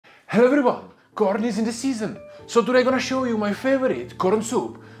Hello everyone, corn is in the season, so today I'm gonna show you my favorite corn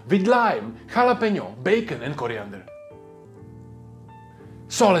soup with lime, jalapeno, bacon and coriander.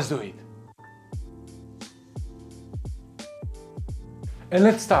 So let's do it. And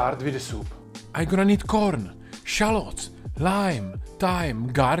let's start with the soup. I'm gonna need corn, shallots, lime, thyme,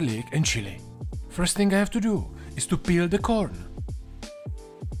 garlic and chili. First thing I have to do is to peel the corn.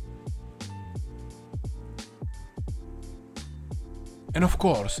 And of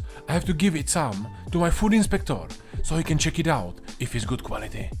course, I have to give it some to my food inspector so he can check it out if it's good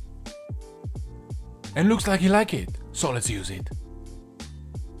quality. And looks like he likes it, so let's use it.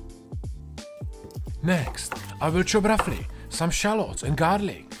 Next, I will chop roughly some shallots and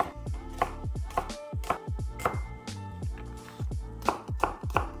garlic.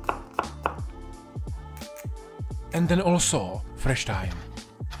 And then also fresh thyme.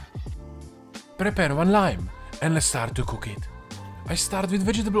 Prepare one lime and let's start to cook it. I start with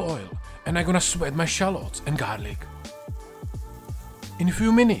vegetable oil and I'm gonna sweat my shallots and garlic. In a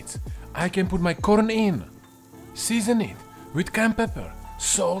few minutes I can put my corn in. Season it with cayenne pepper,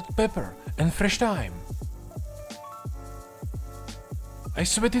 salt, pepper and fresh thyme. I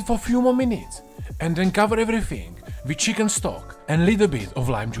sweat it for a few more minutes and then cover everything with chicken stock and a little bit of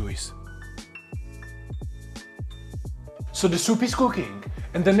lime juice. So the soup is cooking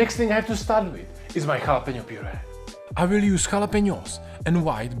and the next thing I have to start with is my jalapeño puree. I will use jalapenos and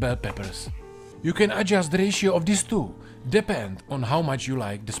white bell peppers. You can adjust the ratio of these two, depend on how much you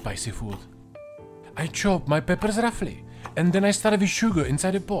like the spicy food. I chop my peppers roughly and then I start with sugar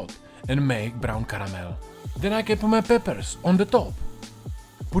inside the pot and make brown caramel. Then I can put my peppers on the top.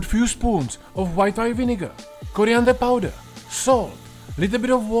 Put few spoons of white wine vinegar, coriander powder, salt, little bit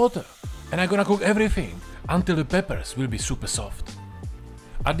of water and I'm gonna cook everything until the peppers will be super soft.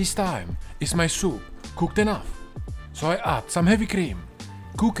 At this time is my soup cooked enough. So I add some heavy cream,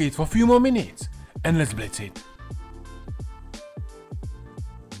 cook it for a few more minutes and let's blitz it.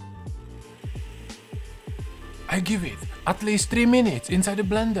 I give it at least 3 minutes inside the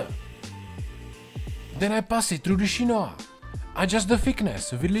blender. Then I pass it through the chinois, adjust the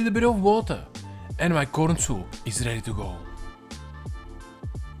thickness with a little bit of water and my corn soup is ready to go.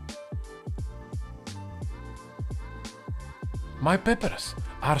 My peppers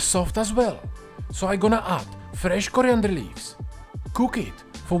are soft as well, so I'm gonna add fresh coriander leaves. Cook it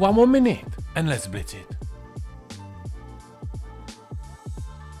for 1 more minute and let's blitz it.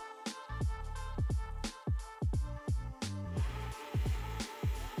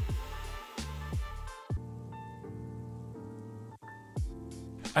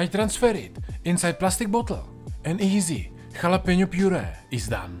 I transfer it inside plastic bottle and easy jalapeño puree is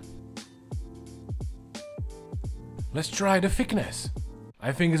done. Let's try the thickness.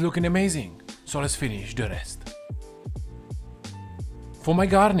 I think it's looking amazing, so let's finish the rest. For my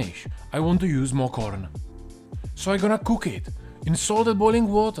garnish, I want to use more corn. So I'm gonna cook it in salted boiling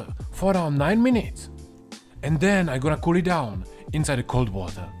water for around 9 minutes. And then I'm gonna cool it down inside the cold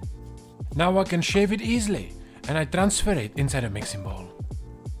water. Now I can shave it easily and I transfer it inside a mixing bowl.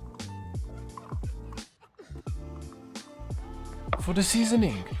 For the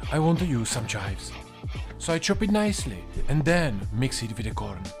seasoning, I want to use some chives. So I chop it nicely and then mix it with the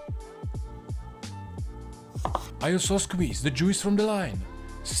corn. I also squeeze the juice from the lime,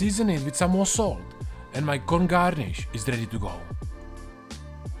 season it with some more salt and my corn garnish is ready to go.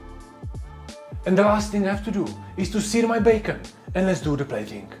 And the last thing I have to do is to sear my bacon and let's do the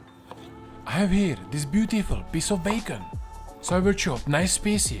plating. I have here this beautiful piece of bacon, so I will chop nice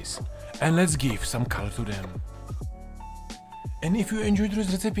pieces and let's give some color to them. And if you enjoyed this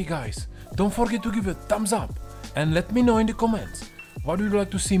recipe guys, don't forget to give a thumbs up and let me know in the comments what would you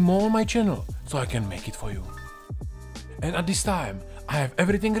like to see more on my channel so I can make it for you. And at this time I have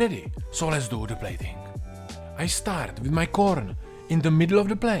everything ready, so let's do the plating. I start with my corn in the middle of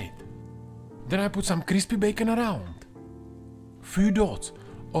the plate. Then I put some crispy bacon around, few dots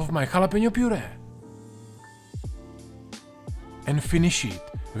of my jalapeño puree and finish it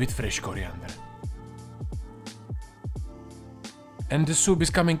with fresh coriander. And the soup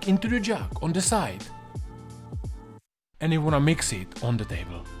is coming into the jug on the side and you wanna mix it on the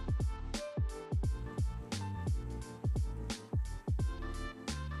table.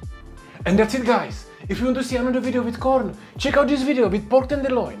 And that's it guys. If you want to see another video with corn, check out this video with pork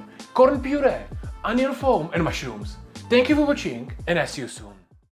tenderloin, corn puree, onion foam and mushrooms. Thank you for watching and I'll see you soon.